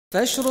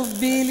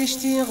فاشرف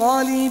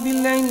بالاشتغال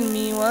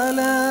بالعلم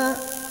ولا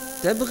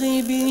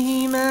تبغي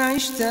به ما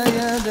عشت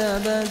يا ذا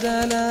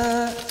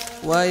بدلا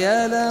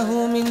ويا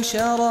له من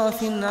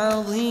شرف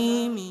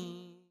عظيم.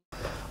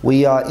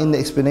 We are in the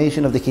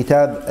explanation of the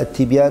kitab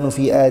At-Tibyaan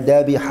fi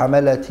Adabi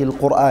Hamalati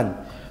Al-Quran,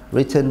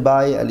 written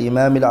by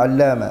Al-Imam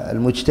Al-Allama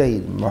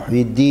Al-Mujtahid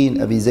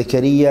Muhyiddin Abi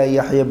Zakariya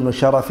Yahya ibn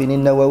Sharaf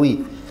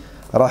Al-Nawawi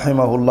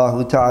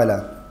rahimahullah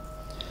ta'ala.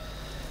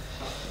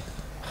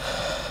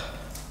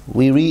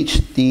 We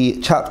reached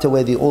the chapter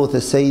where the author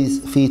says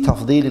في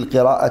تفضيل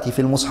القراءة في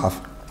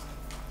المصحف.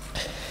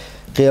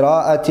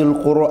 قراءة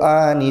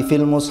القرآن في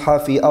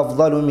المصحف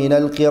أفضل من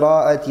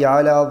القراءة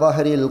على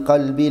ظهر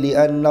القلب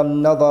لأن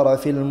النظر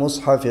في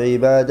المصحف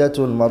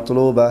عبادة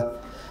مطلوبة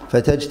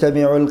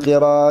فتجتمع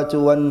القراءة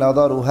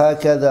والنظر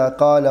هكذا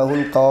قاله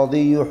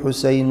القاضي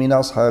حسين من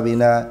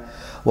أصحابنا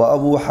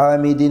وأبو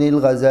حامد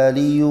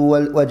الغزالي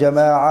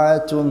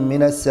وجماعات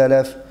من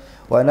السلف.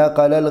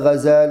 ونقل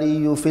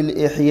الغزالي في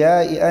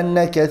الإحياء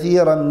أن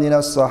كثيرا من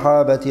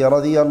الصحابة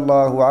رضي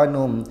الله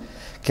عنهم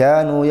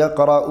كانوا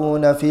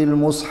يقرؤون في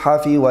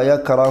المصحف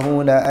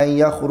ويكرهون أن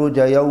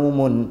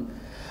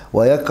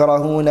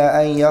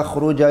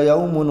يخرج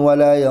يوم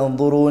ولا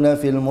ينظرون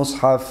في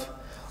المصحف.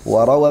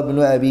 وروى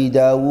ابن أبي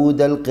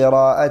داود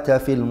القراءة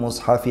في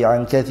المصحف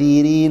عن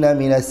كثيرين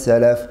من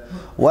السلف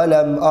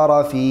ولم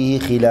أر فيه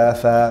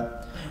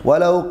خلافا.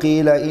 ولو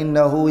قيل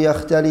إنه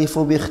يختلف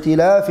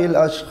باختلاف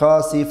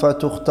الأشخاص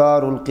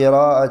فتختار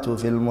القراءة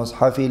في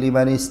المصحف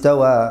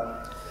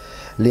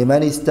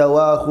لمن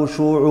استوى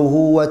خشوعه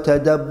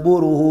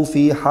وتدبره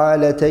في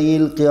حالتي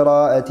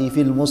القراءة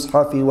في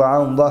المصحف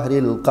وعن ظهر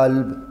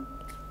القلب.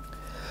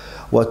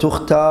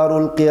 وتختار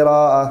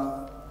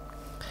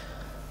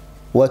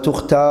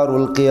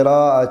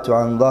القراءة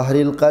عن ظهر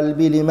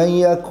القلب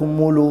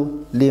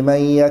لمن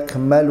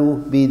يكمل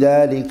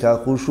بذلك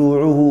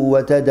خشوعه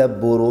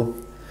وتدبره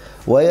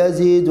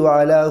ويزيد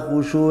على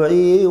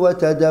خشوعه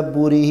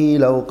وتدبره.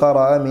 لو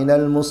قرأ من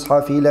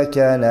المصحف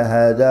لكان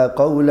هذا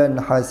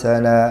قولا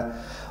حسنا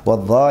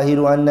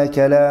والظاهر أن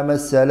كلام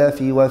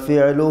السلف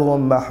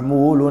وفعلهم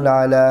محمول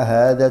على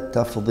هذا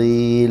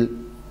التفضيل.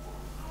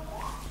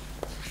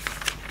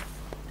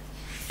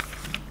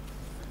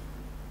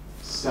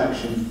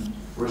 Section: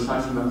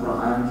 Reciting the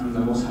Quran from the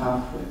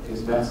Mus'haf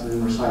is better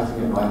than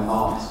reciting it by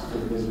heart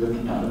because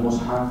looking at the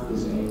Mus'haf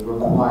is a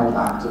required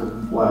act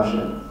of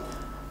worship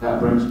that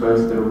brings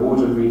both the reward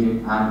of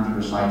reading and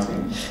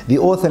reciting. The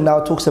author now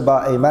talks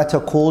about a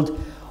matter called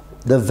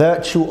the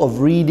virtue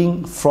of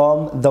reading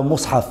from the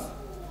Mus'haf.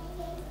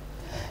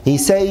 He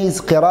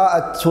says,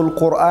 Qira'atul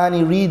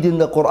Qur'ani, reading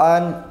the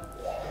Quran,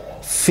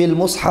 fil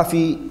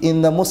Mus'hafi,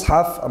 in the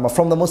Mus'haf,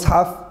 from the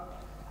Mus'haf,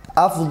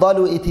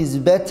 أفضل, it is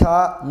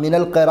better من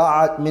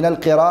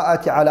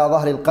القراءة على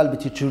ظهر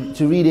القلب,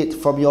 to read it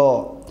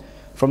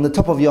from the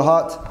top of your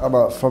heart,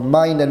 from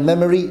mind and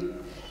memory.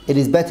 It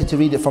is better to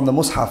read it from the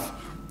Mus'haf.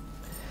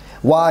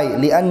 Why?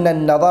 لأن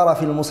النظر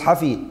في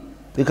المصحف,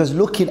 because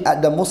looking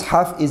at the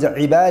Mus'haf is a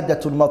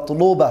عبادة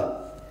مطلوبة.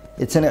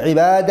 It's an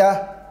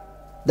ibadah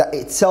that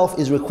itself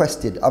is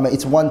requested.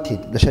 It's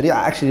wanted. The Sharia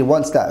actually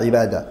wants that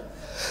ibadah.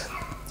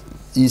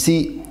 You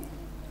see,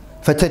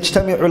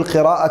 فتجتمع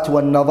القراءة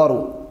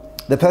والنظر.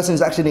 The person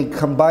is actually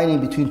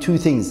combining between two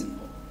things: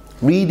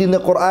 reading the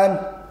Quran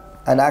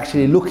and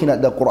actually looking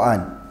at the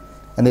Quran.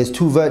 And there's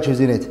two virtues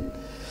in it.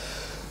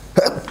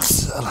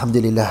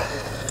 Alhamdulillah.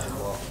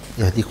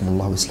 يهديكم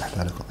الله ويصلح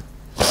بالكم.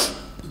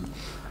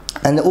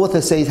 And the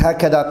author says,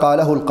 هكذا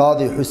قاله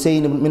القاضي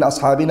حسين من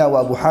أصحابنا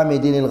وأبو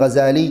حامد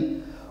الغزالي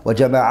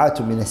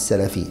وجماعات من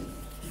السلف.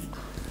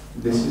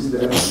 This is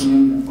the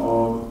opinion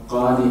of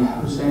Qadi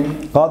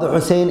Hussein. Qadi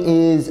Hussein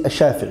is a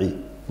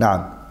Shafi'i.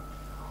 نعم.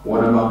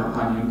 One of our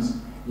companions,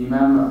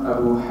 Imam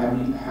Abu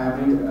Hamid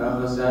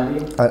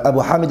al-Ghazali. Abu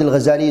Hamid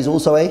al-Ghazali is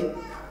also a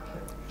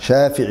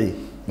Shafi'i,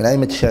 من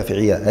أئمة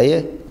الشافعية.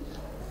 هي.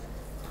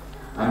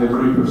 And a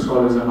group of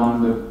scholars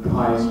among the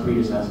pious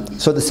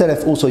predecessors. So the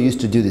Salaf also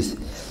used to do this.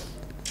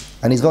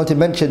 And he's going to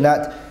mention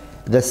that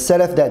the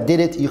Salaf that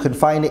did it, you can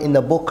find it in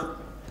the book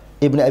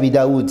Ibn Abi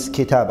Dawood's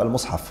Kitab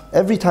al-Mus'haf.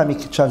 Every time he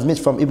transmits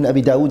from Ibn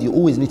Abi Dawood, you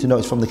always need to know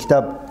it's from the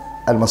Kitab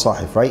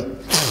al-Masahif, right?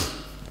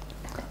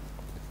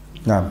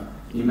 Naam.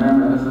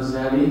 Imam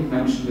al-Ghazali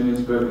mentioned in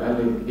his book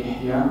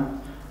Al-Ihya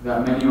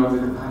that many of the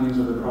companions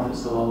of the Prophet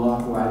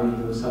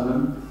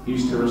ﷺ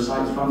used to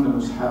recite from the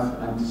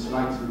Mus'haf and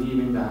disliked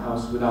leaving the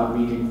house without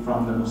reading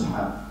from the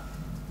Mus'haf.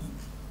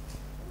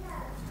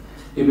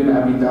 Ibn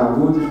Abi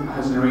Dawood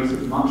has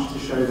narrated much to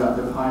show that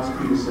the pious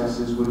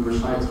predecessors would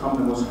recite from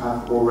the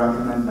Mus'haf or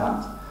recommend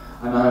that,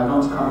 and I have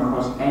not come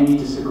across any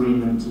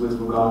disagreement with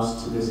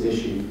regards to this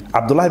issue.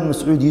 Abdullah ibn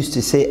Mas'ud used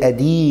to say,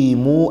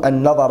 أديموا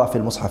النظر في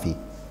المصحف.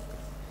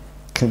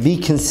 Be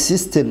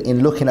consistent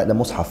in looking at the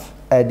Mus'haf.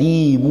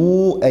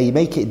 أديموا, ay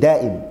make it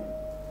daim.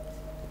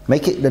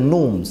 Make it the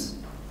norms.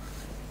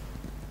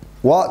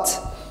 What?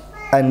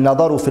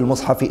 النظر في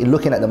المصحف, in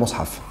looking at the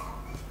Mus'haf.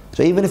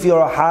 So even if you're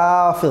a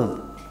hafiz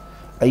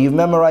and you've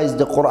memorized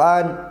the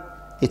Quran,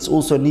 it's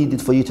also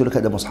needed for you to look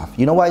at the Mus'haf.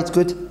 You know why it's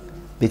good?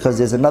 because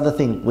there's another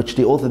thing which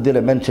the author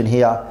didn't mention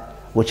here,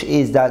 which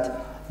is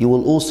that you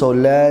will also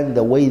learn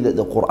the way that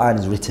the Quran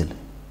is written.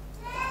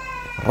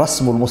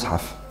 Rasmul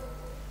Mus'haf.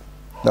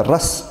 The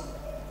ras.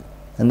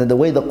 And then the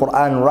way the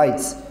Quran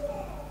writes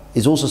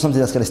is also something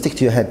that's going to stick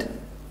to your head.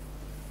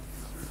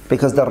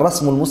 Because the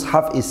Rasmul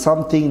Mus'haf is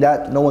something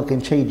that no one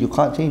can change. You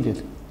can't change it.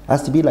 It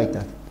has to be like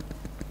that.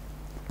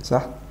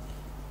 Sah?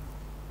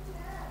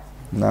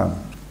 No.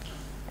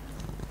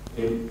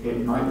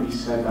 It might be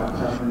said that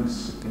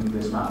preference in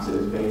this matter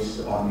is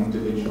based on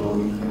individual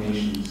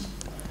inclinations.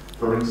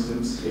 For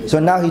instance, so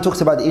now he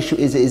talks about the issue,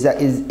 is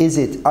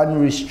it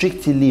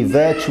unrestrictedly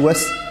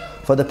virtuous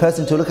for the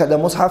person to look at the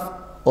Mus'haf,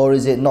 or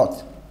is it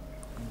not?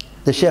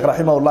 The Shaykh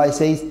Rahimahullah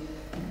says,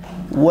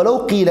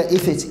 وَلَوْ قِيلَ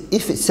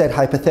if it said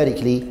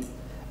hypothetically,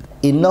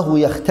 إِنَّهُ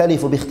يَخْتَلِفُ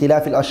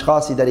بِاخْتِلَافِ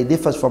الْأَشْخَاصِ, that it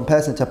differs from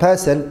person to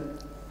person.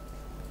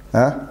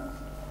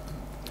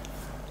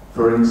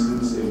 For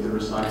instance, if the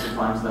reciter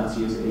finds that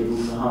he is able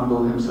to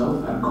humble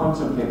himself and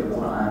contemplate the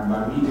Quran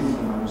by reading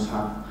from the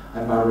Mus'haf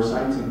and by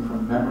reciting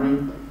from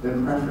memory,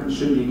 then preference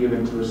should be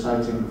given to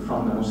reciting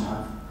from the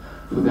Mus'haf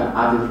for the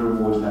added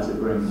reward that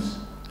it brings.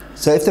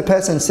 So if the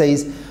person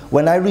says,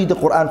 when I read the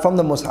Quran from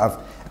the Mus'haf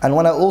and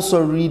when I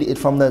also read it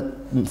from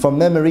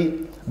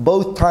memory,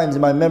 both times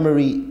my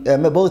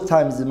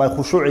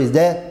khushu' is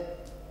there,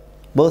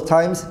 both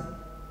times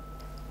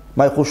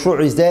my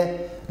khushu' is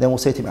there, then we'll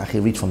say to him,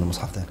 Akhi, read from the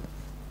Mus'haf then.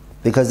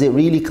 Because it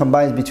really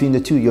combines between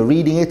the two. You're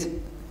reading it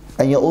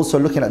and you're also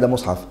looking at the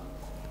Mus'haf.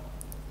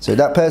 So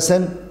that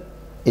person,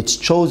 it's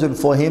chosen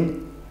for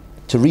him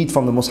to read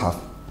from the Mus'haf.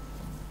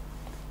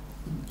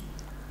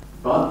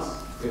 But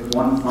if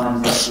one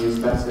finds that he is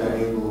better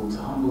able to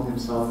humble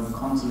himself and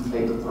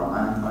contemplate the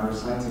Quran by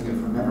reciting it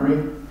from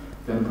memory,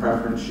 then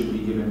preference should be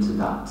given to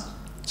that.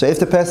 So if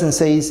the person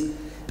says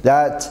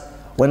that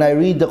when I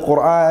read the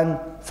Quran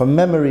from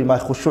memory, my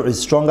khushu' is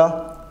stronger,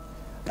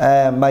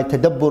 my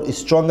tadabbur is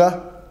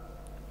stronger,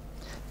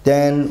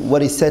 then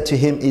what is said to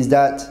him is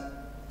that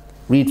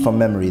read from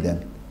memory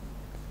then.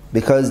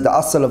 Because the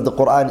asl of the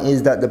Quran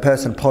is that the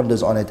person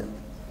ponders on it.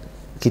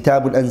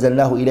 Kitabun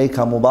anzalnahu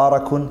ilayka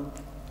mubarakun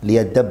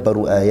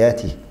liyadabbaru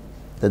ayati.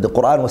 That the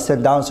Quran was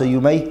sent down so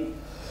you may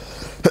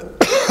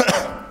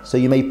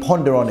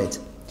ponder on it.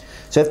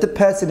 So if the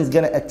person is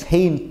going to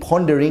attain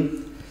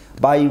pondering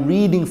by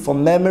reading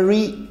from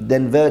memory,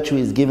 then virtue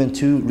is given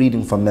to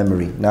reading from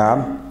memory.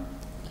 Naam.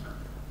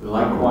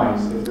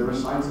 Likewise, if the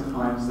reciter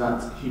finds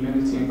that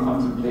humility and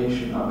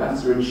contemplation are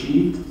better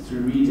achieved through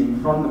reading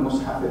from the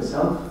Mus'haf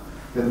itself,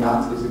 then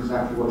that is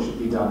exactly what should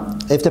be done.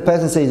 If the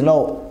person says,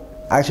 no,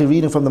 actually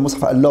reading from the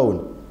Mus'haf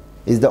alone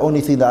is the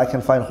only thing that I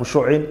can find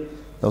khushu' in,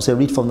 they'll say,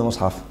 read from the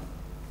Mus'haf.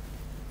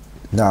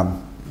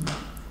 Naam.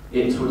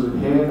 It would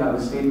appear that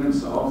the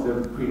statements of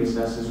the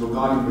predecessors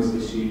regarding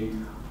this issue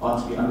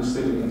are to be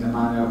understood in the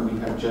manner we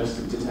have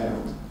just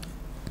detailed.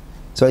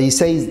 So he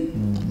says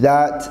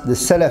that the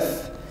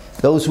salaf,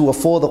 those who were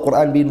for the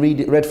Quran being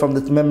read from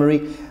the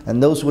memory,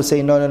 and those who were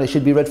saying no, it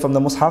should be read from the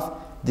Mus'haf,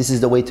 this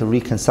is the way to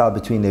reconcile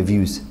between their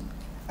views.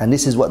 And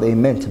this is what they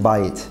meant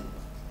by it.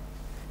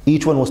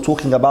 Each one was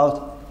talking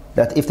about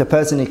that if the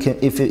person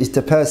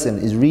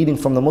is reading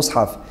from the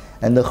Mus'haf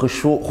and the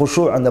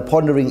khushu' and the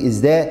pondering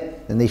is there,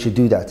 then they should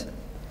do that.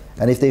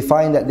 And if they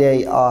find that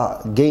they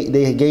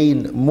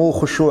gain more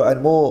khushu'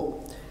 and more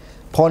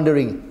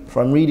pondering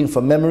from reading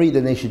from memory,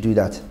 then they should do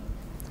that.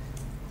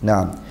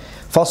 Now,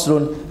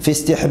 فصل في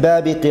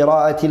استحباب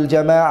قراءة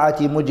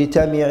الجماعة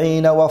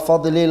مجتمعين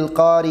وفضل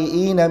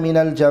القارئين من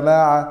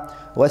الجماعة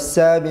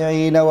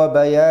والسامعين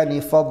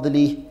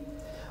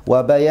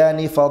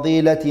وبيان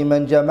فضيلة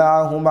من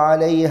جمعهم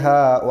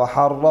عليها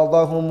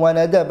وحرضهم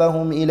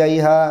وندبهم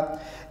إليها.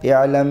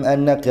 اعلم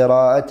أن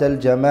قراءة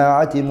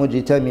الجماعة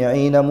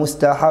مجتمعين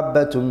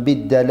مستحبة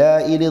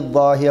بالدلائل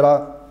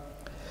الظاهرة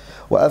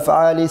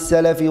وأفعال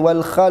السلف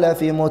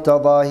والخلف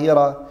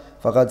متظاهرة.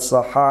 فقد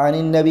صح عن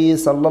النبي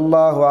صلى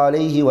الله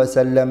عليه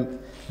وسلم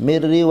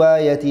من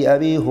رواية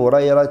أبي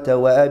هريرة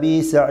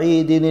وأبي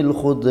سعيد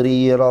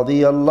الخدري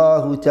رضي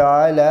الله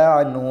تعالى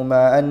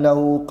عنهما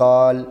أنه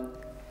قال: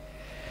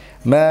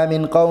 ما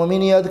من قوم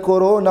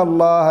يذكرون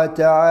الله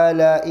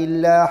تعالى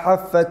إلا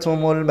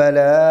حفتهم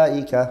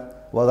الملائكة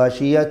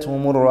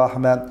وغشيتهم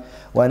الرحمة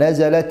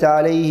ونزلت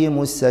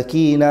عليهم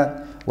السكينة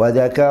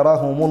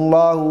وذكرهم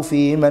الله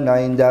في من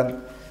عنده.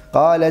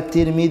 قال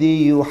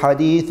الترمذي: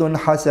 حديث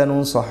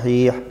حسن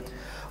صحيح.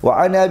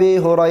 وعن أبي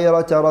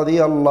هريرة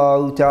رضي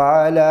الله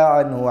تعالى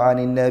عنه عن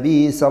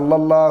النبي صلى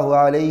الله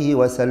عليه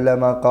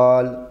وسلم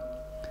قال: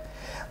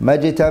 ما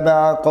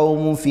اجتمع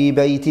قوم في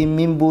بيت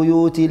من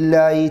بيوت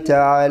الله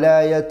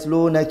تعالى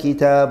يتلون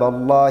كتاب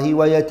الله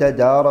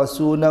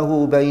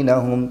ويتدارسونه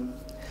بينهم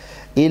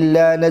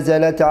إلا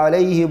نزلت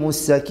عليهم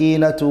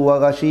السكينة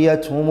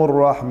وغشيتهم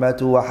الرحمة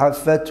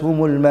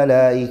وحفتهم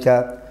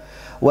الملائكة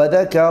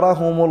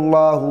وذكرهم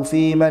الله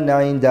في من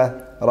عنده.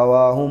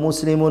 رواه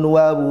مسلم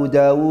وأبو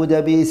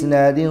داود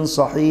بإسناد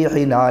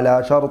صحيح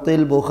على شرط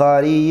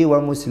البخاري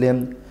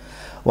ومسلم.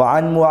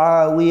 وعن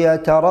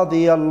معاوية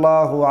رضي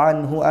الله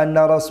عنه أن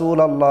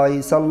رسول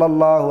الله صلى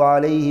الله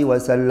عليه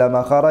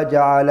وسلم خرج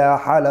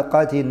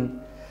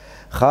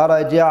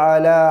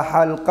على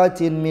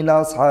حلقة من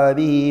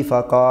أصحابه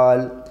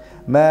فقال: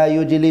 ما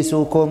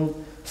يجلسكم؟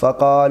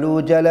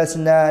 فقالوا: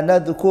 جلسنا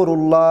نذكر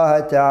الله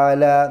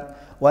تعالى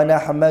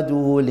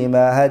ونحمده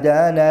لما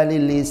هدانا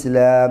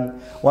للإسلام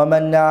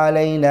ومن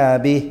علينا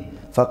به.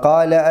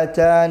 فقال: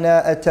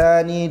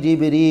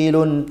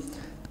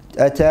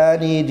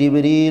 أتاني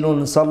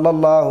جبريل صلى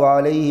الله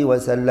عليه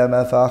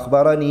وسلم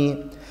فأخبرني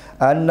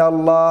أن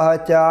الله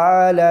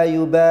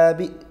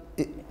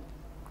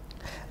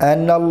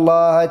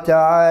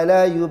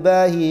تعالى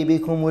يباهي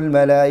بكم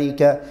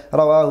الملائكة.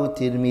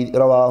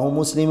 رواه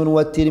مسلم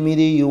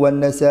والترمذي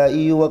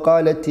والنسائي،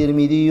 وقال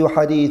الترمذي: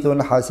 حديث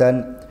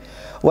حسن.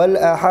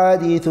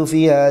 والأحاديث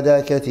في هذا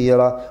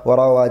كثيرة.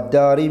 وروى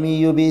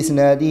الدارمي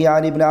بإسناده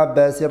عن ابن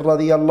عباس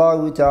رضي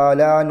الله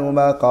تعالى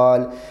عنهما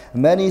قال: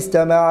 من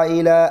استمع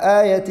إلى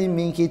آية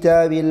من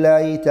كتاب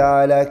الله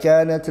تعالى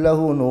كانت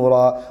له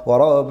نورا.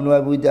 وروى ابن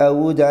أبي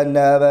داود أن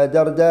أبا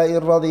درداء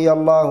رضي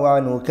الله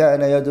عنه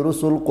كان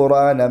يدرس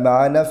القرآن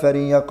مع نفر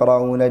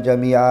يقرؤون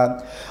جميعا.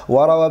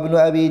 وروى ابن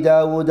أبي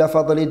داود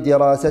فضل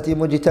الدراسة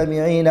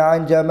مجتمعين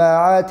عن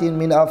جماعات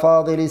من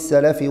أفاضل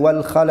السلف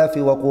والخلف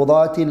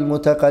وقضاة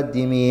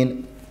المتقدمين.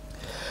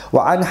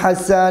 وعن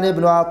حسان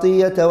بن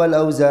عطية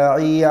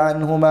والأوزاعي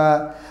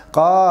عنهما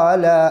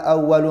قال: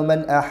 أول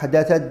من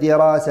أحدث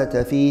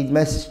الدراسة في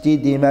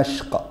مسجد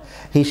دمشق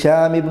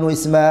هشام بن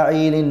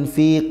إسماعيل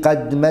في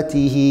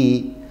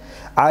قدمته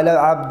على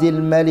عبد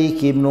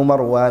الملك بن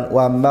مروان.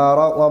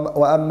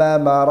 وأما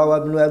ما روى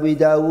ابن أبي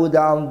داود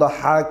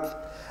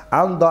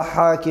عن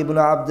ضحاك بن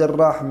عبد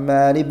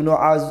الرحمن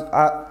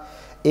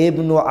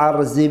ابن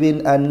عرزب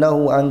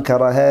أنه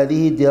أنكر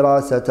هذه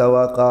الدراسة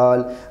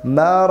وقال: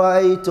 ما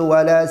رأيت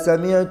ولا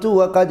سمعت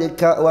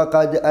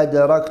وقد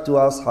أدركت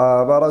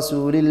أصحاب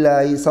رسول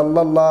الله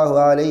صلى الله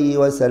عليه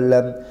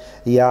وسلم،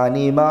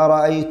 يعني ما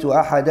رأيت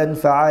أحدا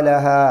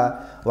فعلها.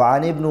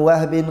 وعن ابن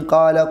وهب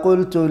قال: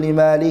 قلت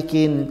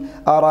لمالك: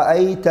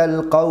 أرأيت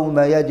القوم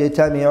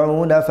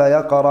يجتمعون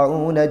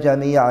فيقرؤون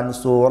جميعا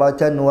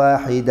سورة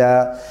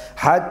واحدة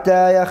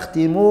حتى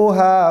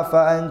يختموها؟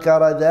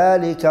 فأنكر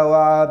ذلك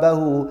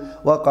وعابه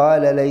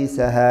وقال: ليس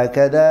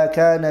هكذا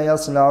كان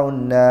يصنع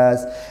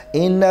الناس،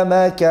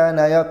 إنما كان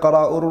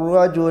يقرأ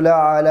الرجل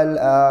على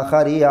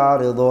الآخر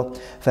يعرضه.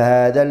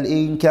 فهذا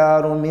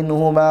الإنكار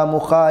منهما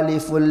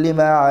مخالف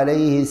لما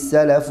عليه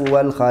السلف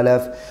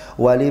والخلف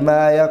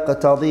ولما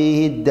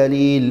يقتضيه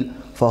الدليل،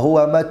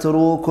 فهو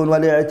متروك،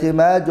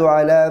 والاعتماد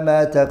على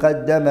ما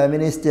تقدم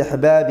من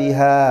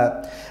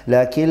استحبابها.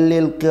 لكن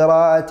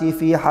للقراءة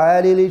في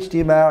حال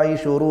الاجتماع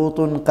شروط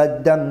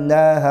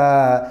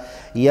قدمناها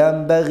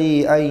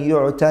ينبغي أن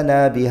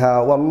يعتنى بها،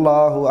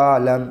 والله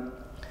أعلم.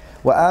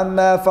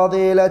 وأما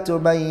فضيلة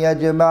من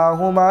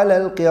يجمعهم على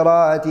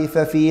القراءة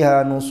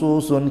ففيها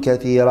نصوص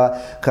كثيرة،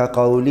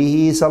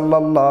 كقوله صلى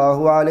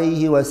الله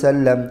عليه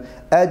وسلم: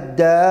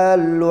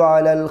 الدال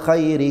على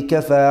الخير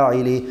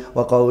كفاعله،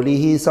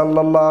 وقوله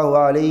صلى الله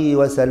عليه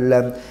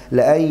وسلم: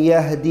 لأن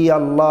يهدي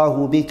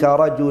الله بك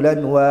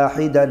رجلا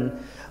واحدا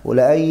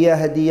ولأن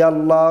يهدي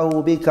الله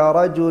بك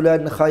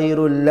رجلا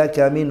خير لك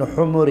من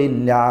حمر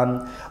النعم.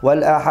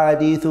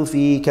 والأحاديث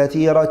فيه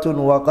كثيرة،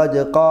 وقد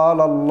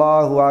قال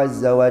الله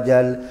عز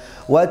وجل: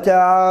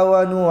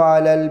 وتعاونوا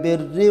على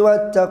البر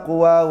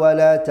والتقوى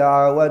ولا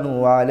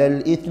تعاونوا على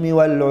الإثم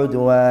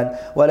والعدوان.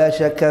 ولا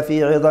شك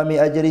في عظم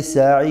أجر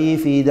الساعي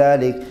في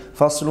ذلك.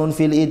 فصل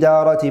في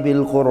الإدارة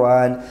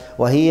بالقرآن،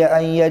 وهي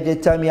أن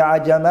يجتمع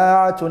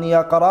جماعة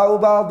يقرأ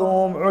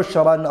بعضهم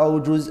عشرا أو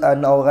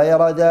جزءا أو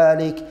غير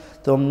ذلك،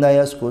 ثم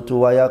يسكت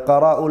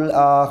ويقرأ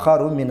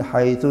الآخر من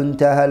حيث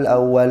انتهى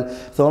الأول،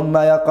 ثم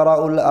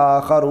يقرأ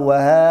الآخر،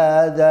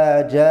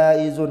 وهذا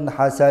جائز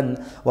حسن.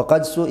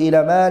 وقد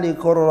سئل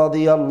مالك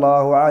رضي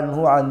الله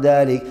عنه عن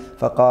ذلك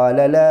فقال: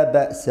 لا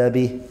بأس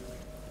به.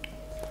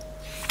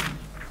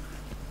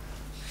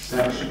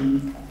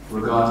 Section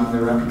regarding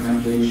the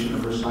recommendation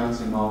of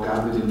reciting while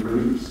gathered in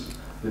groups,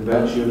 the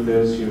virtue of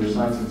those who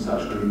recite in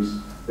such groups,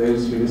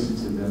 those who listen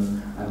to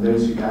them, and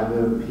those who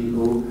gather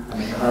people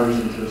and encourage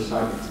them to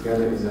recite it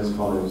together is as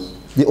follows.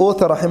 The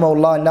author,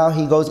 rahimahullah, now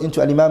he goes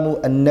into Al-Imam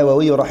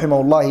An-Nawawi,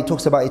 rahimahullah. He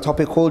talks about a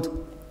topic called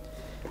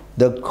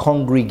the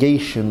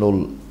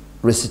congregational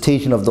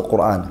recitation of the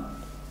Quran.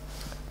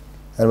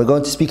 And we're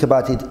going to speak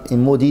about it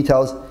in more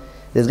details.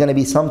 There's going to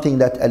be something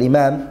that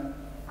Al-Imam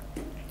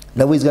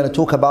Nawawi is going to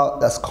talk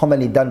about that's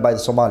commonly done by the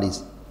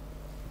Somalis.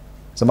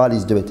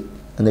 Somalis do it,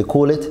 and they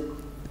call it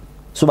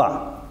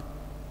Suba'.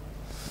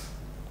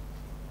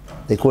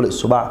 They call it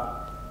Suba'.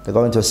 They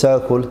go into a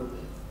circle,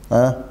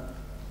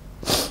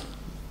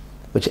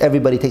 which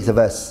everybody takes a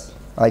verse.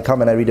 I come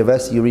and I read a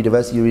verse, you read a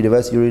verse, you read a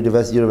verse, you read a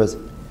verse, you read a verse.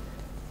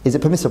 Is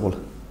it permissible?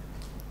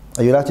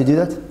 Are you allowed to do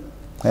that?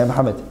 Hey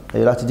Muhammad, are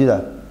you allowed to do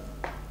that?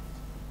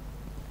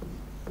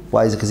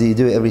 Why is it? Because you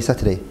do it every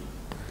Saturday.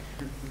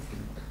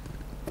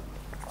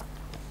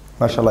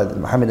 MashaAllah,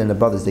 Muhammad and the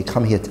brothers, they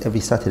come here every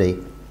Saturday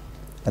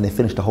and they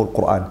finish the whole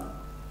Quran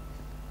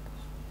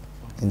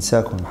in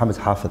circle. Muhammad's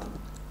Hafidh.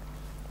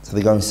 So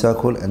they go in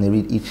circle and they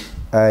read each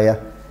ayah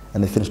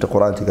and they finish the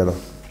Quran together.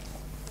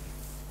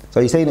 So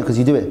are you saying it because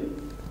you do it?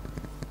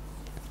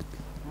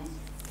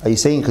 Are you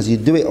saying because you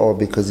do it or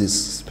because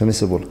it's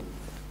permissible?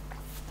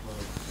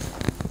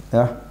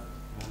 Yeah?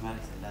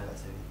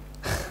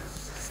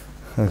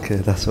 Okay,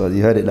 that's what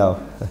you heard it now.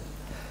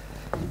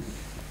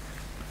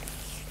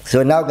 So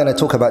we're now going to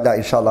talk about that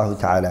inshallah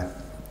ta'ala.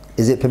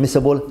 Is it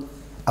permissible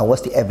and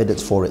what's the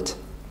evidence for it?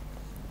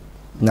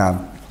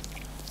 Now,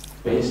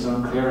 based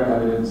on clearer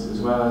evidence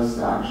as well as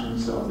the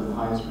actions of the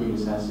pious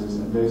predecessors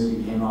and those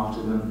who came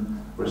after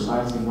them,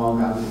 reciting while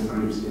gathered in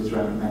groups is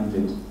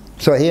recommended.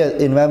 So here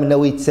Imam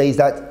Nawawi says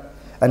that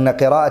أن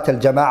قراءة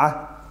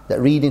الجماعة, that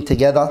reading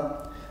together,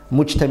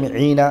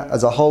 مجتمعين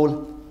as a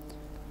whole,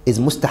 is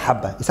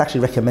mustahabba. It's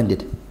actually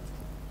recommended.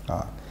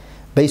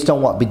 Based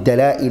on what?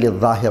 بالدلائل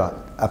الظاهرة,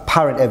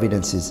 apparent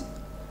evidences.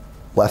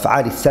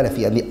 وأفعال السلف,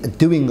 and the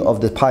doing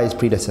of the pious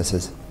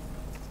predecessors.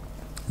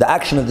 The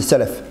action of the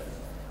Salaf.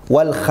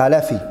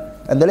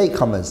 والخلف, and the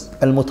latecomers.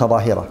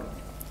 المتظاهرة.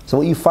 So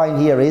what you find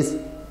here is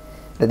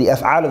that the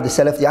af'al of the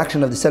Salaf, the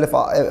action of the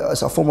Salaf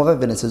is a form of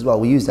evidence as well.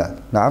 We use that.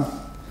 Naam.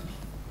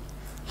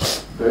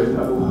 Both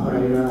Abu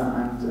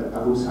Hurairah and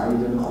Abu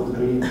Sa'id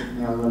al-Khudri,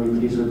 may Allah be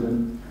pleased with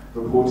them,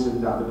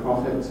 reported that the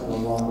Prophet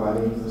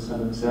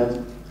ﷺ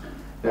said,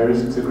 there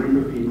isn't a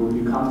group of people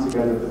who come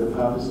together for the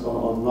purpose of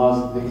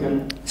Allah's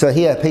dhikr. So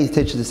here, pay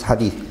attention to this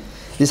hadith.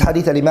 This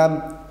hadith,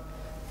 Al-Imam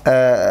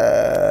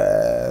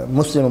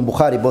Muslim and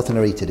Bukhari both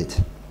narrated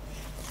it.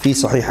 في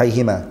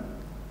صحيحيهما.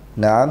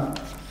 نعم.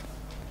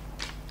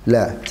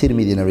 لا,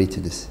 Tirmidhi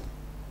narrated this.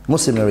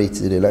 Muslim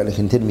narrated it, like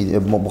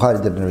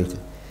Bukhari didn't narrate it.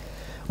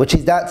 Which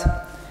is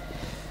that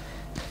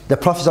the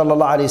Prophet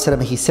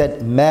ﷺ, he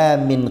said, مَا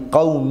مِن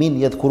قَوْمٍ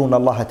يَذْكُرُونَ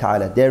اللَّهَ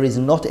تَعَالَى. There is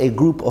not a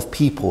group of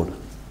people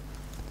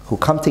who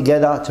come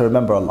together to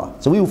remember Allah.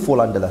 So we will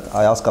fall under that.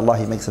 I ask Allah,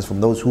 He makes us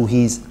from those who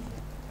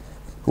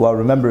are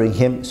remembering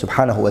Him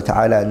subhanahu wa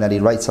ta'ala, and that He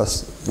writes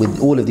us with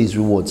all of these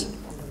rewards.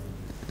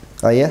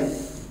 Oh yeah?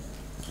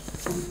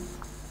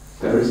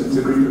 There isn't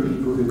a group of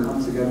people who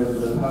come together for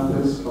the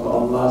purpose of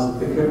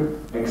Allah's dhikr,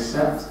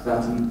 except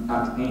that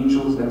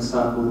angels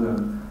encircle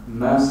them.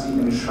 Mercy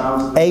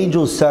enshrouds them.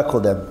 Angels circle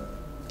them.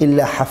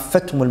 إِلَّا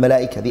حَفَّتْهُمُ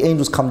الْمَلَائِكَةِ. The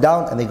angels come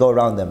down and they go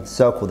around them,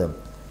 circle them.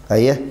 Oh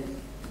yeah?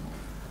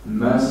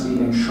 Mercy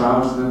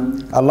enshrouds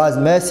them. Allah's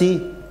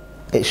mercy,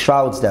 it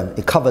shrouds them,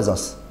 it covers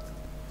us.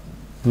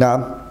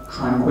 Now,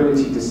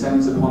 tranquility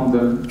descends upon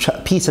them.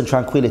 Peace and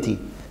tranquility.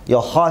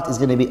 Your heart is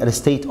going to be in a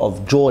state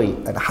of joy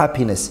and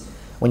happiness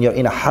when you're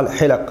in a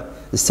hilaq,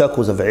 the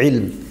circles of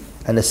ilm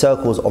and the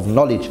circles of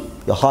knowledge.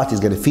 Your heart is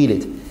going to feel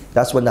it.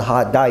 That's when the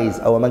heart dies.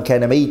 أَوَ مَنْ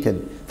كَانَ مَيْتًا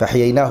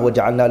فَحْيَيْنَاهُ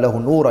وَجَعَلْنَا لَهُ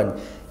نُورًا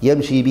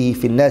يَمْشِي بِهِ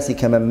فِي النَّاسِ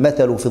كَمَنْ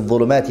مَثَلُ فِي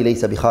الظُّلُمَاتِ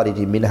لَيْسَ بِخَارِجٍ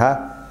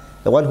مِنْهَا.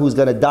 The one who's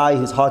going to die,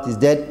 whose heart is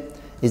dead,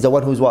 is the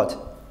one who's what?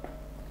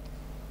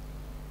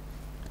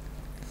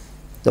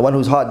 The one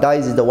whose heart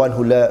dies is the one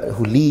who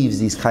leaves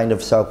these kind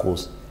of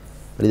circles.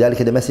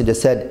 لذلك the messenger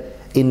said,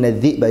 إِنَّ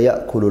الذِّئْبَ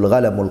يَأْكُلُ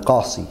الْغَنَمُ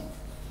الْقَاصِي.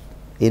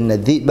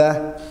 إِنَّ الذِّئْبَ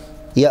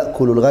يَأْكُلُ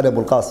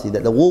الْغَنَمُ الْقَاصِي.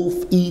 That the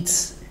wolf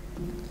eats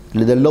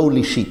the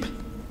lowly sheep.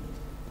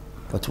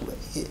 But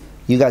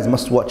you guys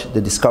must watch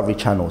the Discovery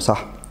Channel,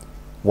 sah?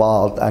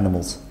 Wild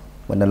animals.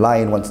 When a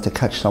lion wants to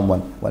catch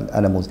someone,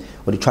 animals,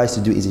 what he tries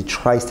to do is he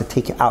tries to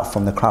take it out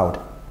from the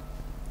crowd.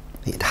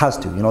 It has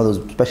to, you know, those,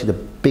 especially the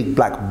big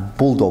black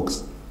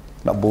bulldogs.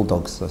 Not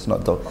bulldogs, that's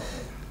not dog.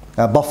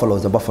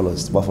 Buffaloes.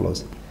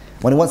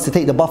 When it wants to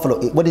take the buffalo,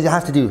 what does it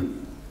have to do?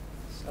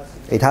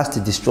 It has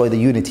to destroy the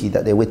unity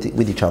that they're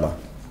with each other.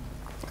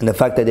 And the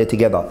fact that they're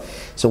together.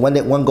 So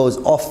when one goes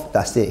off,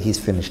 that's it, he's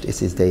finished. It's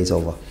his day is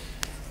over.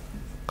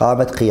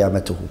 قامت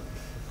قيامته.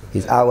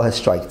 His hour has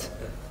struck.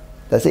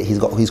 That's it, he's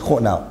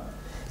caught now.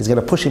 He's going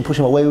to push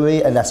him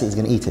away, and that's it, he's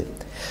going to eat it.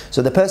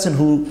 So the person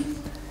who,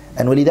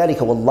 and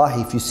وَلِذَلِكَ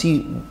wallahi, if you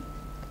see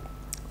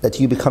that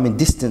you become in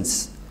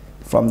distance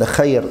from the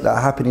khair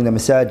that happen in the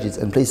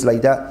masajids and places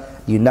like that,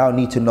 you now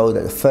need to know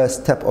that the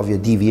first step of your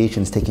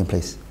deviation is taking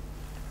place.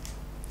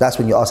 That's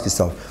when you ask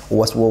yourself,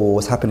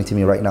 what's happening to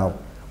me right now?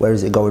 Where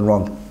is it going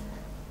wrong?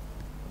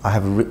 I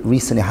have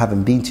recently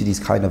haven't been to these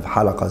kind of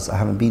halaqas, I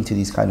haven't been to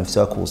these kind of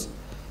circles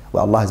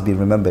where Allah has been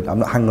remembered. I'm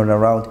not hanging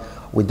around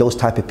with those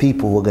type of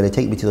people who are going to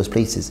take me to those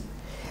places.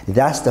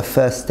 That's the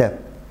first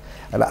step.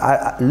 And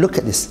I look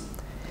at this.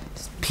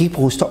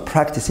 People who stop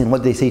practicing,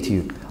 what they say to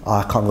you,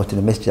 I can't go to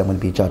the masjid, I'm going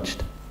to be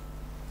judged.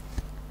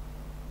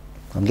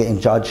 I'm getting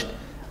judged.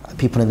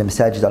 People in the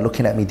masajid are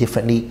looking at me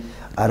differently.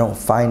 I don't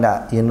find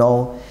that,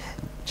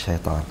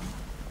 shaitan.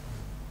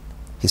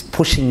 He's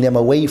pushing them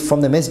away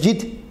from the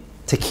masjid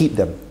to keep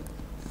them.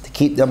 To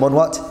keep them on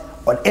what?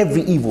 On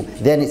every evil.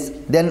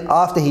 Then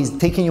after he's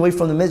taking you away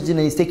from the masjid and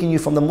he's taking you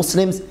from the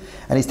Muslims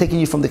and he's taking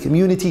you from the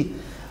community.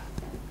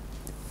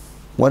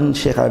 One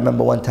sheikh, I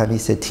remember one time, he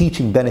said,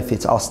 teaching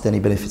benefits us, then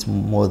it benefits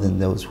more than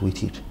those who we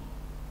teach.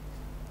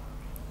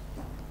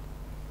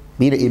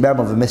 Being an imam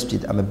of a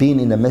masjid, I'm being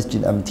in a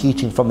masjid, I'm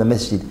teaching from the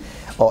masjid,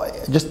 or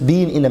just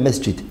being in a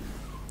masjid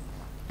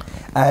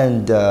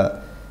and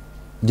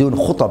doing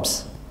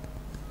khutabs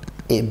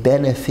it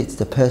benefits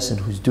the person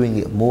who's doing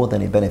it more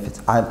than it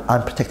benefits.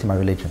 I'm protecting my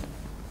religion.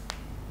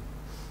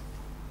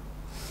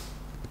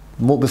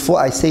 Before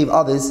I save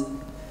others,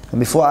 and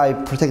before I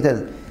protect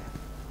others,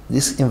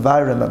 this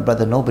environment,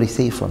 brother, nobody's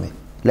safe from it.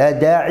 لا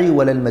داعي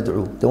ولا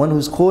المدعو. The one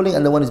who's calling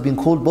and the one who's being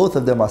called, both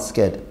of them are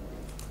scared.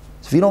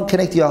 So if you don't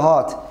connect your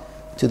heart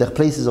to the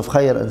places of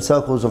khair and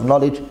circles of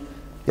knowledge,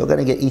 you're going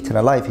to get eaten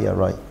alive here,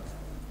 right?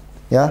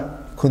 Yeah?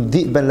 كن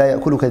ذئبا لا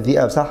يأكلك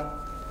الذئاب. صح؟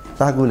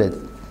 صح قولت.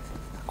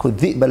 كن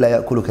ذئبا لا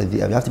يأكلك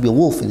الذئاب. You have to be a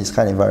wolf in this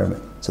kind of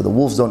environment, so the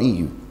wolves don't eat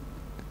you.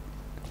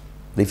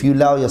 But if you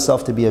allow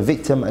yourself to be a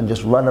victim and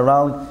just run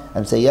around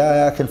and say,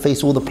 yeah, I can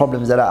face all the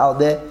problems that are out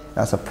there,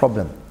 that's a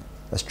problem.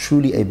 That's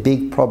truly a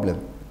big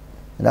problem.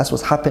 And that's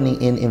what's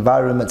happening in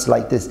environments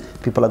like this.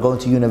 People are going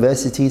to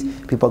universities,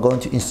 people are going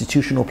to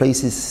institutional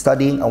places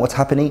studying, and what's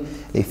happening?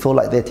 They feel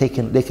like they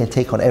can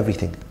take on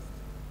everything.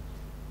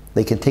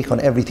 They can take on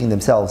everything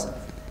themselves.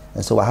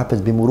 And so what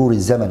happens, بِمُرُورِ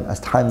الزَّمَنِ, as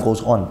time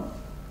goes on,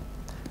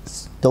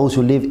 those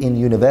who live in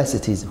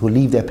universities, who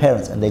leave their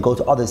parents and they go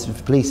to other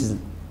places.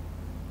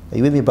 Are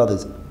you with me,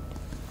 brothers?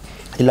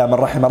 إِلَّا مَنْ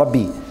رَحِمَ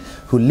رَبِّي,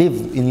 who live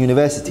in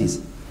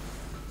universities.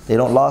 They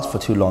don't last for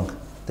too long.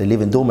 They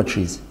live in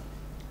dormitories.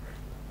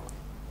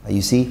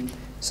 You see?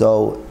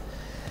 So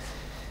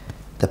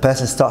the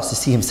person starts to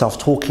see himself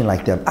talking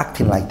like them,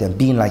 acting like them,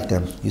 being like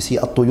them. You see,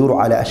 الطيور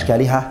على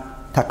أشكالها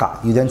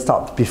تقع. You then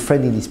start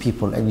befriending these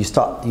people, and you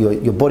start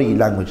your body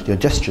language, your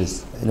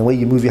gestures, and the way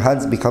you move your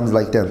hands becomes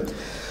like them.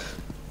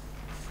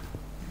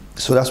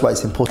 So that's why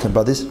it's important,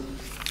 brothers,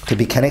 to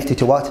be connected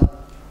to what?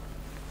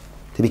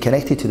 To be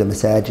connected to the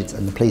masajids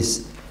and the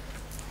place.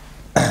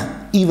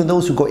 Even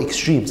those who go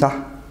extremes,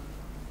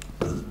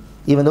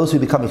 even those who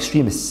become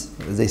extremists,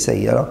 as they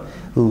say,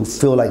 who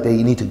feel like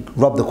they need to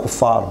rob the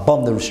kuffar,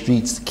 bomb the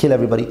streets, kill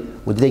everybody.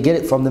 Where do they get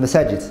it from? The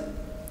masajids.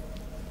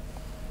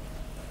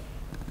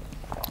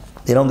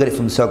 They don't get it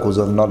from the circles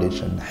of knowledge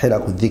and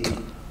hilaq al-dhikr.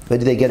 Where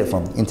do they get it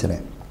from?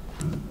 Internet.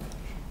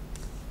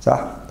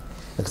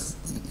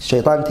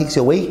 Shaitan takes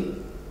you away,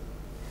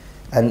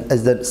 and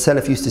as the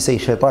salaf used to say,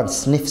 shaitan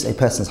sniffs a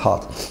person's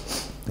heart.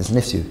 It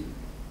sniffs you.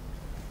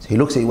 So he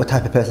looks at you, what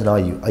type of person are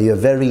you? Are you a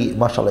very,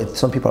 mashallah,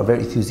 some people are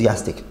very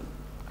enthusiastic,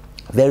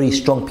 very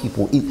strong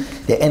people,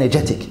 they're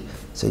energetic.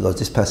 So he goes,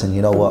 this person,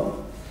 you know what,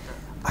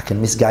 I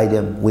can misguide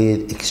them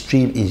with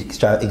extreme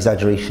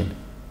exaggeration.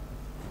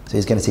 So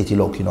he's going to say to you,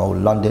 look,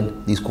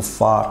 London, these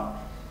kuffar,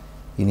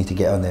 you need to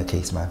get on their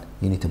case, man.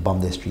 You need to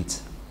bomb their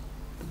streets.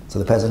 So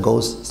the person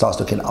goes, starts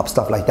looking up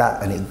stuff like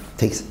that, and it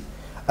takes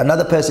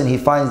another person. He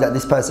finds that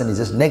this person is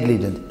just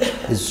negligent,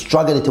 is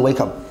struggling to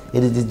wake up.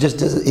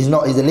 He's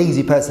a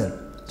lazy person.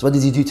 So what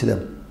does he do to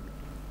them?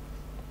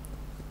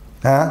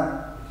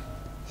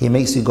 He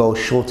makes you go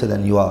shorter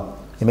than you are.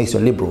 He makes you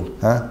a liberal.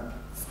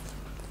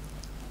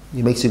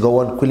 He makes you go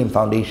on Quilling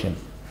Foundation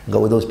and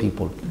go with those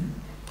people.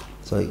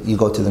 So you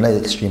go to the next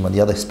extreme on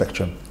the other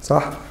spectrum.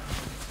 صح؟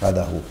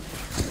 هذا هو.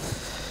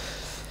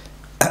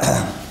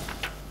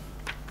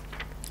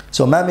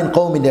 So ما من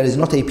قوم, there is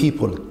not a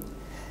people.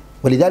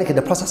 ولذلك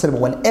the Prophet ﷺ,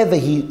 whenever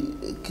he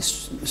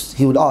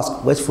would ask,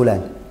 where's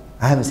Fulan?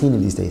 I haven't seen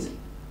him these days.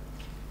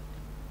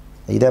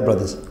 Are you there,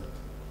 brothers?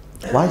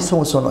 Why is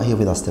so-and-so not here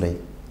with us today?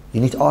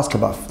 You need to ask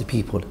about the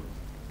people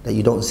that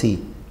you don't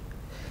see.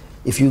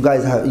 If you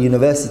guys have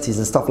universities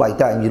and stuff like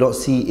that, and you don't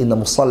see in the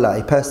musalla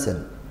a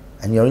person,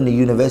 and you're in the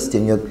university,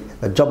 and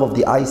the job of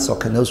the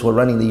ISOC and those who are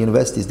running the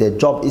universities, their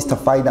job is to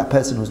find that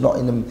person who's not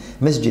in the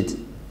masjid.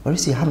 Where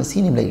is he? I haven't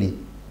seen him lately.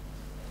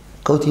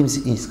 Go to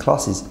his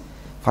classes.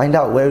 Find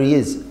out where he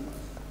is.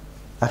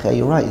 Okay,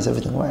 you're right, is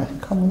everything right?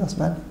 Come with us,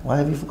 man. Why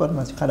have you forgotten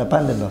us? You can't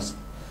abandon us.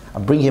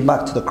 And bring him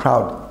back to the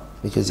crowd.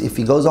 Because if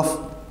he goes off,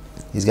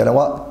 he's going to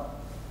what?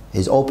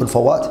 He's open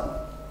for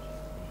what?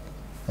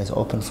 He's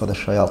open for the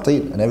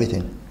shayateen and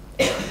everything.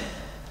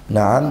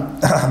 نعم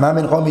ما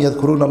من قوم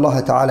يذكرون الله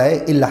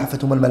تعالى إلا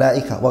حفتهم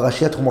الملائكة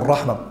وغشيتهم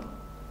الرحمة.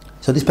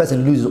 So this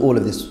person loses all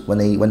of this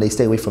when they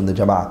stay away from the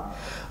jama'ah.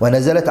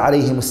 وَنَزَلَتْ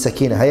عَلَيْهِمُ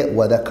السَّكِينَةِ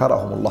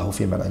وَذَكَرَهُمُ اللَّهُ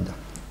فِي مَنْ عِنْدَهُ.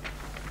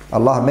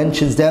 Allah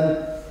mentions them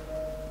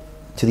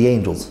to the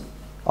angels.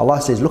 Allah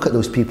says, look at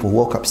those people who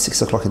woke up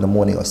 6 o'clock in the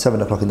morning or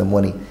 7 o'clock in the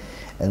morning,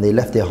 and they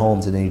left their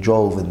homes and they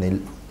drove,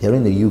 and they're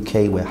in the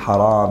UK where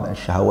haram and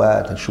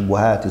shahawat and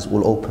shubuhat is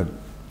all open.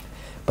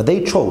 But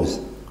they chose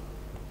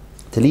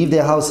to leave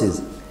their houses,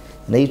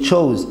 and they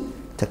chose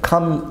to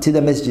come to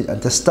the masjid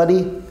and to study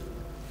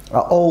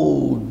an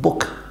old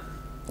book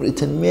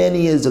written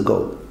many years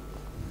ago.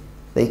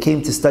 They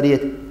came to study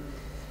it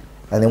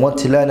and they want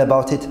to learn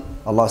about it.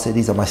 Allah said,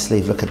 these are my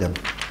slaves, look at them.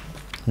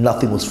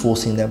 Nothing was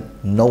forcing them,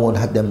 no one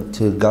had them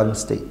to a gun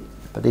state,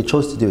 but they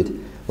chose to do it.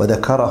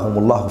 وَذَكَرَهُمُ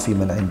اللَّهُ فِي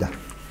مَنْ عِنْدَهُ.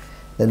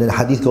 Then the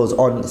hadith goes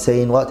on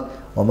saying what?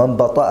 وَمَنْ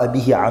بَطَأَ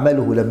بِهِ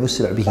عَمَلُهُ لَمْ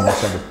يُسْرِعْ بِهِ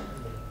نَسَبُهُ.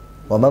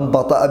 وَمَنْ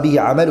بَطَأَ بِهِ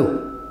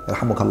عَمَلُهُ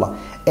يَرْحَمُكَ اللَّهُ.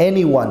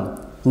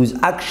 Anyone whose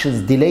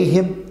actions delay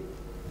him,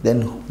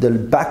 then the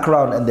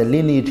background and the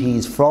lineage he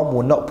is from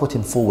will not put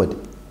him forward.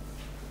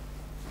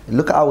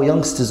 Look at our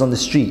youngsters on the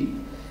street.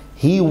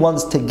 He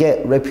wants to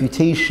get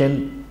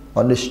reputation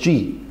on the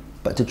street,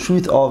 but the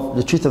truth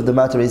of the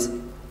matter is,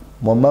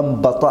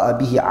 وَمَنْ بَطَأَ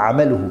بِهِ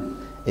عَمَلُهُ.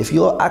 If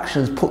your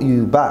actions put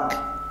you back,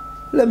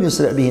 لَمْ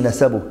يُسْرِعْ بِهِ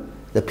نَسَبُهُ.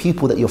 The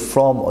people that you're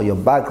from, or your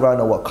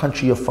background, or what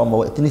country you're from, or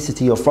what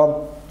ethnicity you're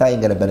from, that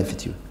ain't going to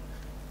benefit you.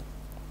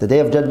 The day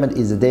of judgment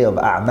is the day of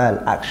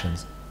a'mal,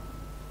 actions.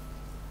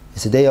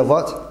 It's the day of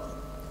what?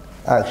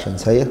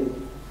 Actions. Here.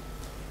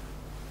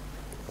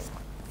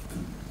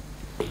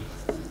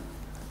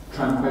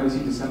 Tranquility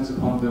descends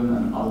upon them,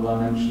 and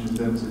Allah mentions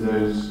them to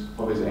those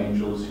of His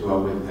angels who are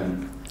with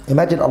Him.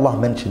 Imagine Allah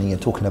mentioning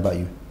and talking about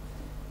you.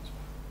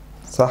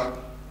 Sah?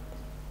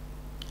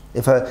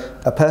 If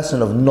a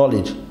person of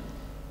knowledge,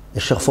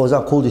 if Shaykh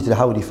Fawzan called you today,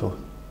 how would you feel?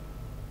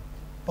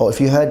 Or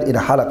if you heard in a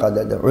halaqah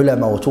that the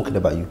ulama were talking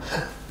about you,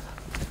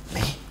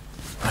 me?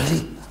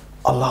 Really?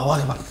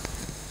 Allahu Akbar.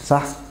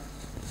 Sah?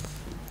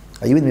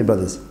 Are you with me,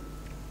 brothers?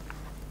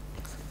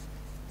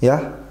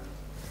 Yeah?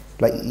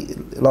 Like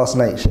last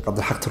night, Shaykh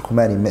Abdul Haq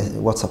Turkumani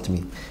WhatsApp to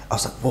me. I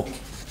was like, whoa,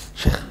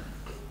 Shaykh.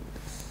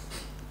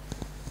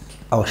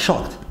 I was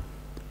shocked.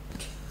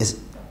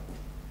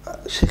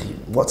 Shaykh,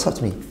 WhatsApp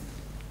to me.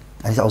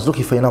 And I was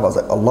looking for your number. I was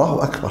like,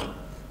 Allahu Akbar.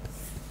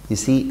 You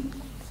see?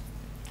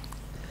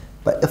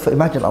 But if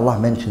imagine Allah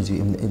mentions you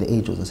in the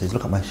angels and says,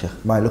 look at my Shaykh,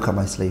 look at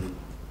my slave,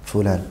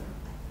 Fulan.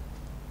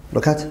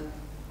 Look at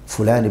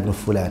Fulan ibn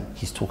Fulan.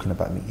 He's talking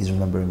about me. He's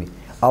remembering me.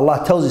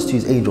 Allah tells this to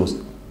His angels.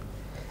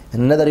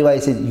 In another riwayah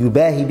it says,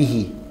 Yubahi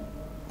bihi.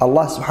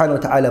 Allah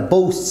subhanahu wa ta'ala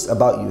boasts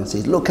about you and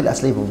says, look at that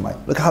slave of mine.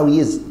 Look how he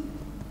is.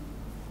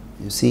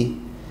 You see?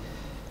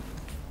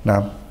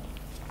 Now.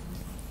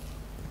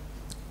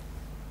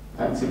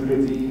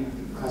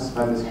 At-Tibyaan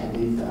classified this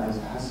hadith as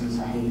Hassan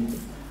Sahih.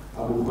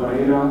 Abu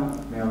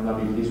Hurairah, may Allah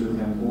be pleased with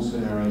him, also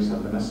narrates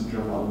that the Messenger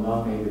of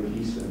Allah, may the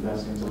peace and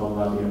blessings of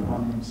Allah be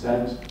upon him,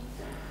 said,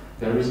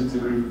 there isn't a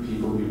group of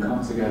people who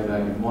come together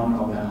in one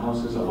of the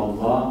houses of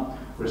Allah,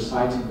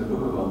 reciting the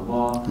book of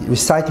Allah.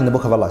 Reciting the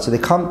book of Allah. So they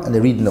come and they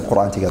read in the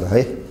Quran together,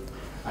 hey?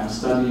 And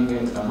studying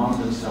it among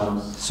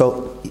themselves.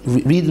 So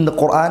reading the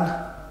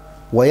Quran,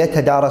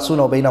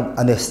 وَيَتَدَارَسُونَ بَيْنَهُمْ,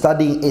 and they're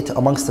studying it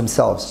amongst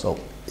themselves. So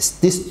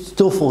this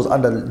still falls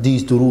under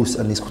these durus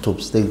and these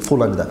kutubs. They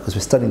fall under that because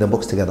we're studying the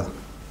books together.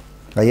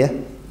 Yeah?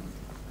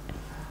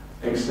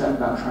 Except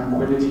that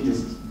tranquility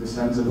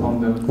descends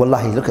upon them.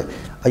 Wallahi,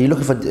 are you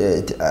looking for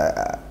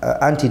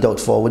antidote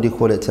for, what do you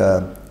call it,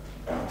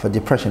 for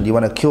depression? Do you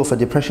want a cure for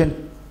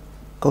depression?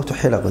 Go to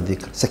hilaq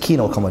al-dhikr.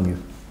 Sakina will come on you.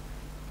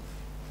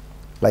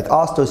 Like,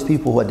 ask those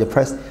people who are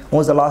depressed, when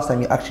was the last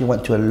time you actually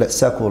went to a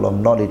circle of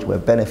knowledge where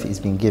benefit is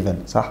being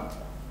given? Sah?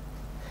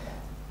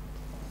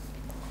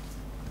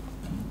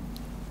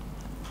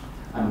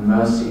 And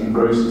mercy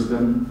engrosses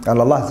them. And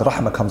Allah's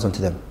rahmah comes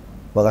onto them.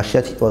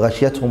 وَغَشِيَتْهُمُ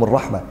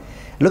الرَّحْمَةِ.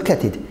 Look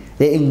at it.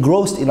 They're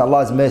engrossed in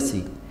Allah's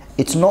mercy.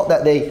 It's not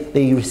that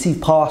they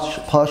receive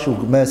partial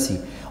mercy.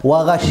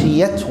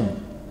 وَغَشِيَتْهُمْ.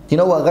 Do you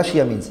know what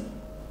غَشِيَ means?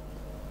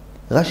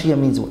 غَشِيَ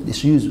means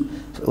it's used.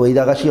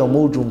 وَإِذَا غَشِيَهُمْ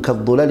مَوْجٌ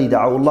كَالظُّلَلِ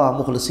دَعَوُا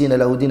اللَّهَ مُخْلِصِينَ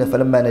لَهُ الدِّينَ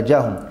فَلَمَّا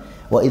نَجَاهُمْ.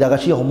 وَإِذَا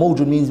غَشِيَهُمْ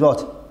مَوْجٌ means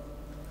what?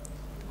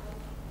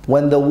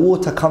 When the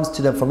water comes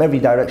to them from every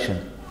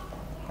direction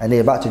and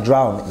they're about to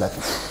drown, like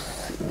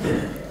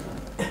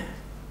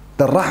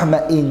the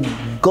rahmah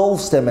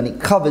engulfs them and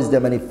it covers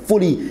them and it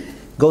fully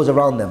goes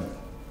around them.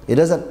 It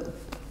doesn't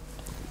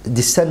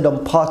descend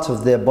on part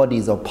of their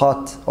bodies or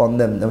part on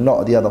them,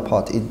 not the other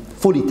part. It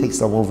fully takes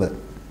them over.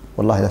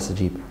 Wallahi, that's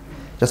ajib.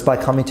 Just by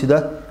coming to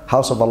the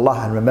house of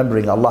Allah and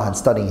remembering Allah and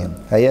studying Him.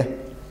 Yeah?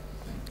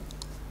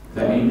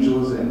 The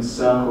angels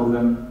encircle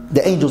them.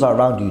 The angels are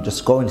around you,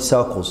 just go in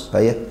circles.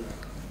 Yeah?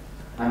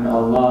 And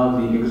Allah,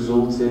 the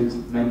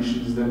Exalted,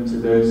 mentions them to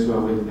those who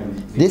are with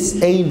Him.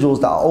 These angels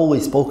that are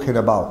always spoken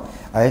about,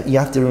 you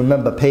have to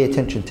remember, pay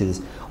attention to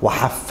this.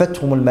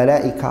 وَحَفَّتْهُمُ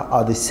الْمَلَائِكَةِ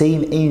are the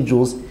same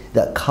angels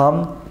that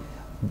come,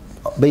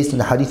 based on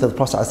the hadith of the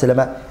Prophet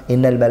ﷺ,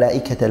 إِنَّ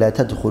الْمَلَائِكَةَ لَا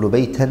تَدْخُلُ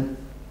بَيْتًا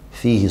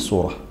فِيهِ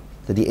صُورَةً.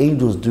 That the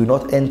angels do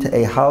not enter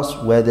a house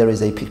where there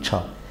is a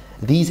picture.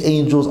 These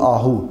angels are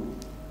who?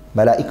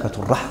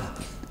 Malaikatul Rahmah.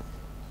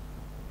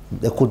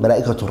 They're called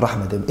Malaikatul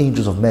Rahmah, the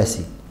angels of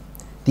mercy.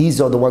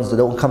 These are the ones that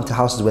don't come to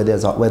houses where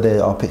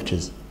there are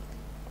pictures.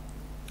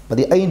 But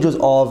the angels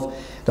of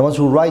the ones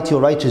who write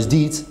your righteous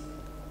deeds,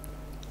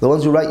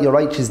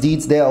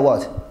 they are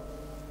what?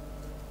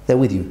 They're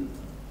with you.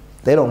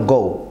 They don't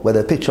go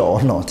whether picture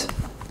or not.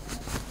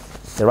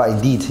 They're writing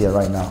deeds here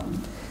right now.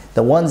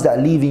 The ones that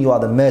are leaving you are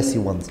the mercy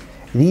ones.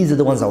 These are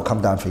the ones that will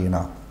come down for you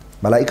now.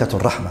 Malaikatul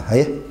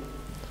Rahmah.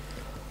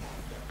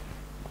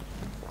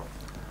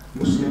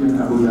 Muslim and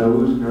Abu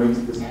Dawud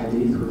narrated this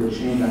hadith with a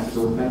chain that is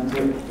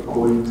authentic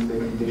according to the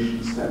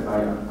conditions set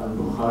by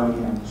Al-Bukhari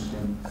and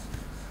Muslim.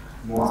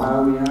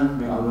 Muawiyah,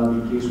 may Allah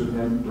be pleased with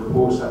him,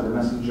 reports that the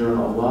Messenger of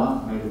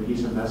Allah, may the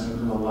peace and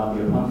blessings of Allah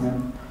be upon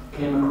him,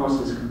 came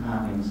across his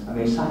companions and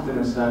they sat in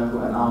a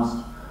circle and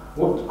asked,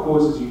 what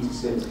causes you to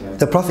sit here?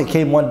 The Prophet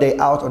came one day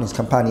out on his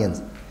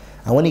companions,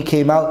 and when he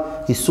came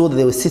out, he saw that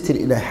they were sitting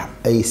in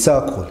a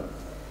circle.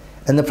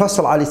 And the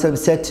Prophet ﷺ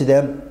said to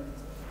them,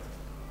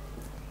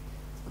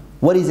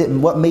 what is it?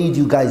 What made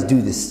you guys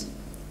do this?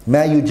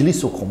 مَا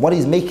يُجْلِسُكُمْ. What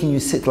is making you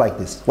sit like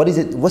this? What is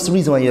it? What's the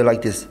reason why you're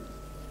like this?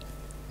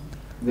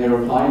 They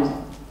replied,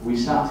 "We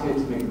sat here to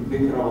make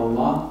dhikr of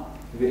Allah,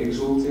 the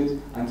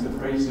exalted, and to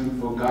praise Him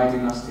for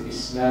guiding us to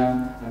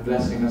Islam and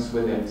blessing us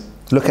with it."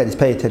 Look at this,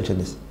 pay attention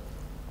to this.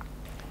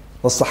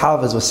 The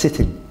Sahabas were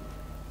sitting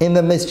in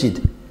the masjid.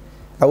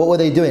 And what were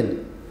they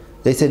doing?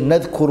 They said,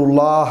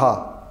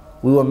 "Nadhkurullaha."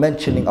 We were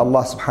mentioning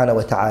Allah subhanahu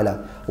wa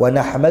ta'ala.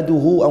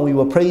 وَنَحْمَدُهُ, and we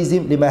were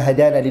praising Him لِمَا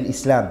هَدَانَا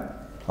لِلْإِسْلام.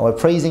 And we're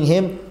praising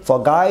Him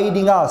for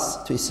guiding us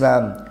to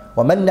Islam.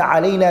 وَمَنَّ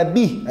عَلَيْنَا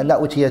بِهِ, and that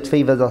which He had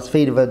favored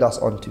us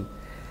onto.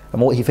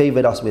 And what He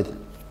favored us with.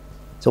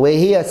 So we're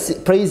here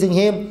praising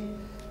Him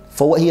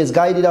for what He has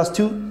guided us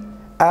to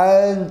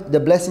and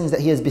the blessings that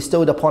He has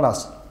bestowed upon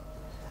us.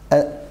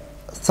 And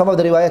some of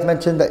the riwayat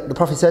mentioned that the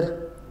Prophet said,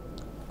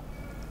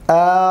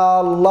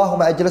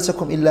 "Allahumma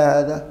ajlasakum illa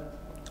hadha."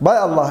 By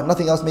Allah,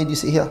 nothing else made you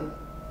sit here.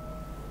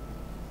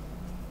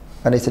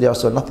 And they said, "Ya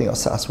Rasul, nothing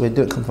else. I swear, it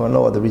didn't come from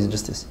no other reason,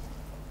 just this."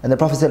 And the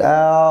Prophet said,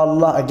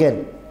 "Allah,"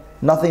 again,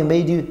 "nothing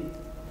made you."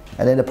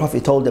 And then the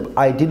Prophet told them,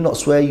 "I did not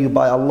swear you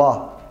by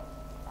Allah,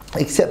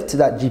 except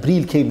that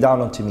Jibreel came down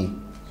onto me.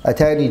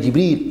 Atani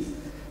Jibreel,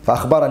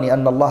 فأخبرني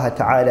أن الله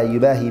تعالى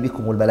يباهي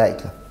بكم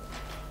الملائكة."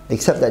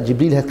 Except that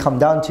Jibreel had come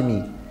down to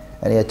me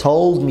and he had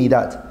told me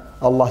that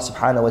Allah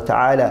subhanahu wa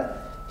ta'ala,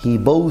 He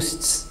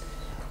boasts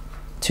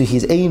to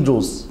His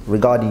angels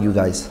regarding you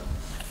guys,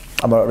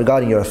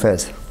 regarding your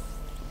affairs.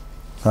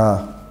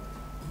 The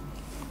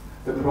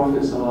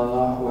Prophet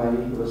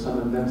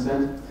ﷺ then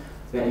said,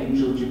 "The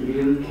angel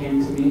Jibreel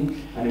came to me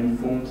and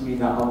informed me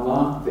that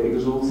Allah, the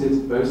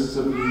Exalted, boasts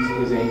of you to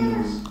His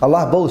angels."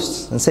 Allah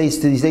boasts and says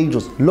to these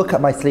angels, "Look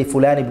at my slave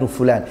Fulan ibn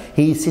Fulan.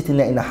 He is sitting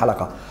there in the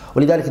halaqah."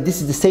 ولذلك,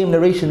 this is the same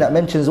narration that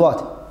mentions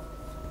what?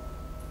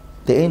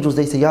 The angels,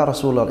 they say, "Ya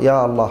Rasulullah,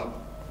 Ya Allah,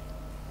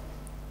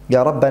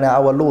 Ya Rabbana,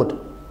 our Lord."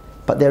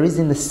 But there is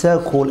in the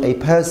circle a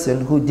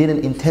person who didn't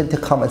intend to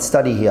come and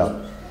study here.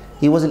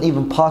 He wasn't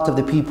even part of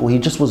the people. He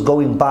just was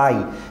going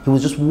by. He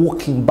was just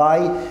walking by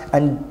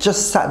and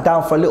just sat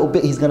down for a little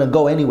bit. He's going to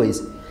go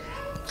anyways.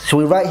 Shall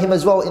we write him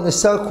as well in the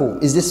circle?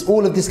 Is this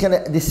all of this going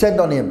to descend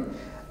on him?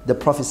 The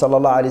Prophet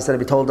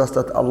ﷺ told us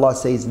that Allah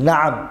says,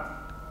 "Na'am."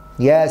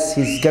 Yes,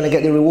 he's going to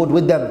get the reward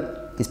with them.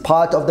 He's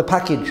part of the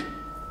package.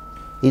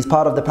 He's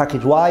part of the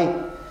package. Why?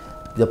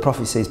 The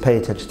Prophet says, pay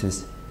attention to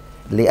this.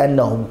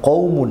 لِأَنَّهُمْ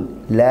قَوْمٌ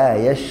لَا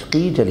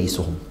يَشْقِي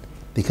جَلِيسُهُمْ.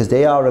 Because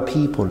they are a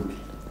people.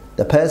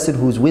 The person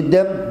who's with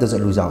them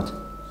doesn't lose out.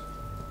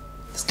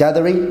 This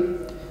gathering,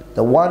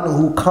 the one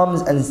who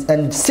comes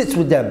and sits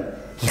with them,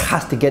 he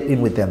has to get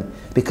in with them.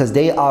 Because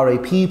they are a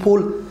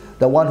people,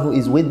 the one who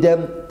is with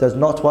them does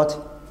not what?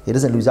 He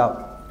doesn't lose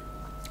out.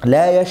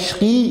 لَا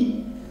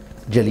يَشْقِي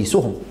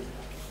جَلِيسُهُمْ.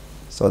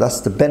 So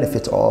that's the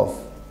benefit of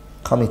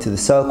coming to the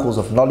circles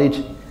of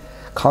knowledge,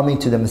 coming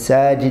to the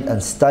masajid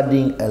and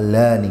studying and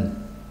learning.